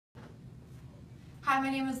Hi,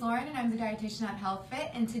 my name is Lauren and I'm the dietitian at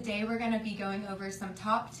HealthFit, and today we're going to be going over some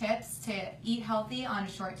top tips to eat healthy on a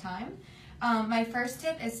short time. My first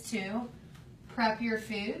tip is to prep your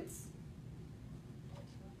foods.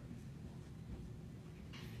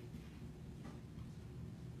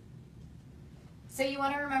 So you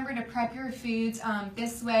want to remember to prep your foods.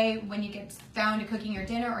 This way, when you get down to cooking your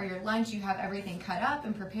dinner or your lunch, you have everything cut up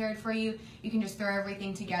and prepared for you. You can just throw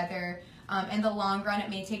everything together. In the long run, it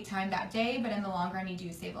may take time that day, but in the long run, you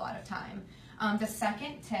do save a lot of time. The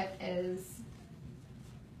second tip is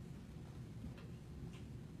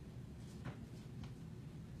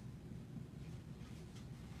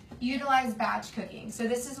utilize batch cooking. So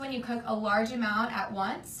this is when you cook a large amount at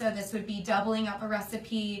once. So this would be doubling up a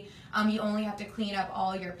recipe. You only have to clean up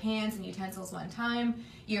all your pans and utensils one time.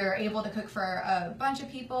 You're able to cook for a bunch of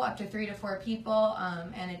people, up to 3 to 4 people,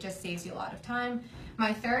 and it just saves you a lot of time.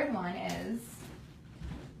 My third one is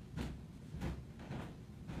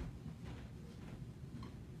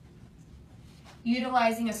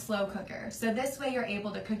utilizing a slow cooker. So this way you're able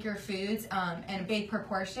to cook your foods in big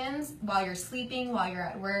proportions while you're sleeping, while you're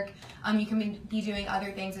at work. You can be doing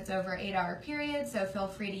other things. It's over 8-hour period, so feel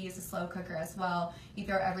free to use a slow cooker as well. You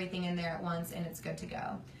throw everything in there at once and it's good to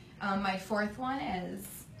go. My fourth one is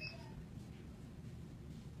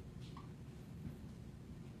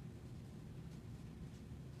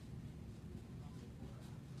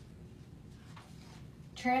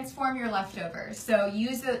transform your leftovers. So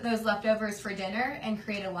use those leftovers for dinner and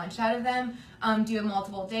create a lunch out of them. Do it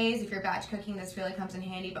multiple days. If you're batch cooking, this really comes in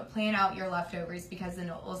handy, but plan out your leftovers because then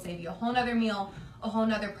it will save you a whole nother meal, a whole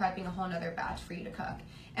nother prepping, a whole nother batch for you to cook.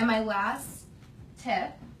 And my last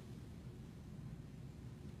tip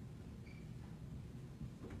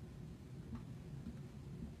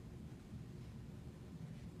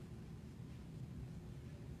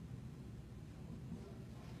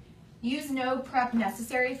use no prep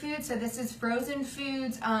necessary foods. So this is frozen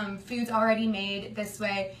foods, foods already made this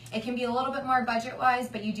way. It can be a little bit more budget-wise,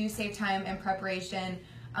 but you do save time and preparation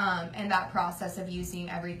and that process of using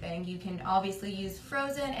everything. You can obviously use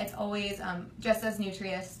frozen. It's always just as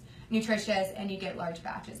nutritious, and you get large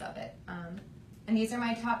batches of it. And these are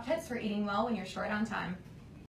my top tips for eating well when you're short on time.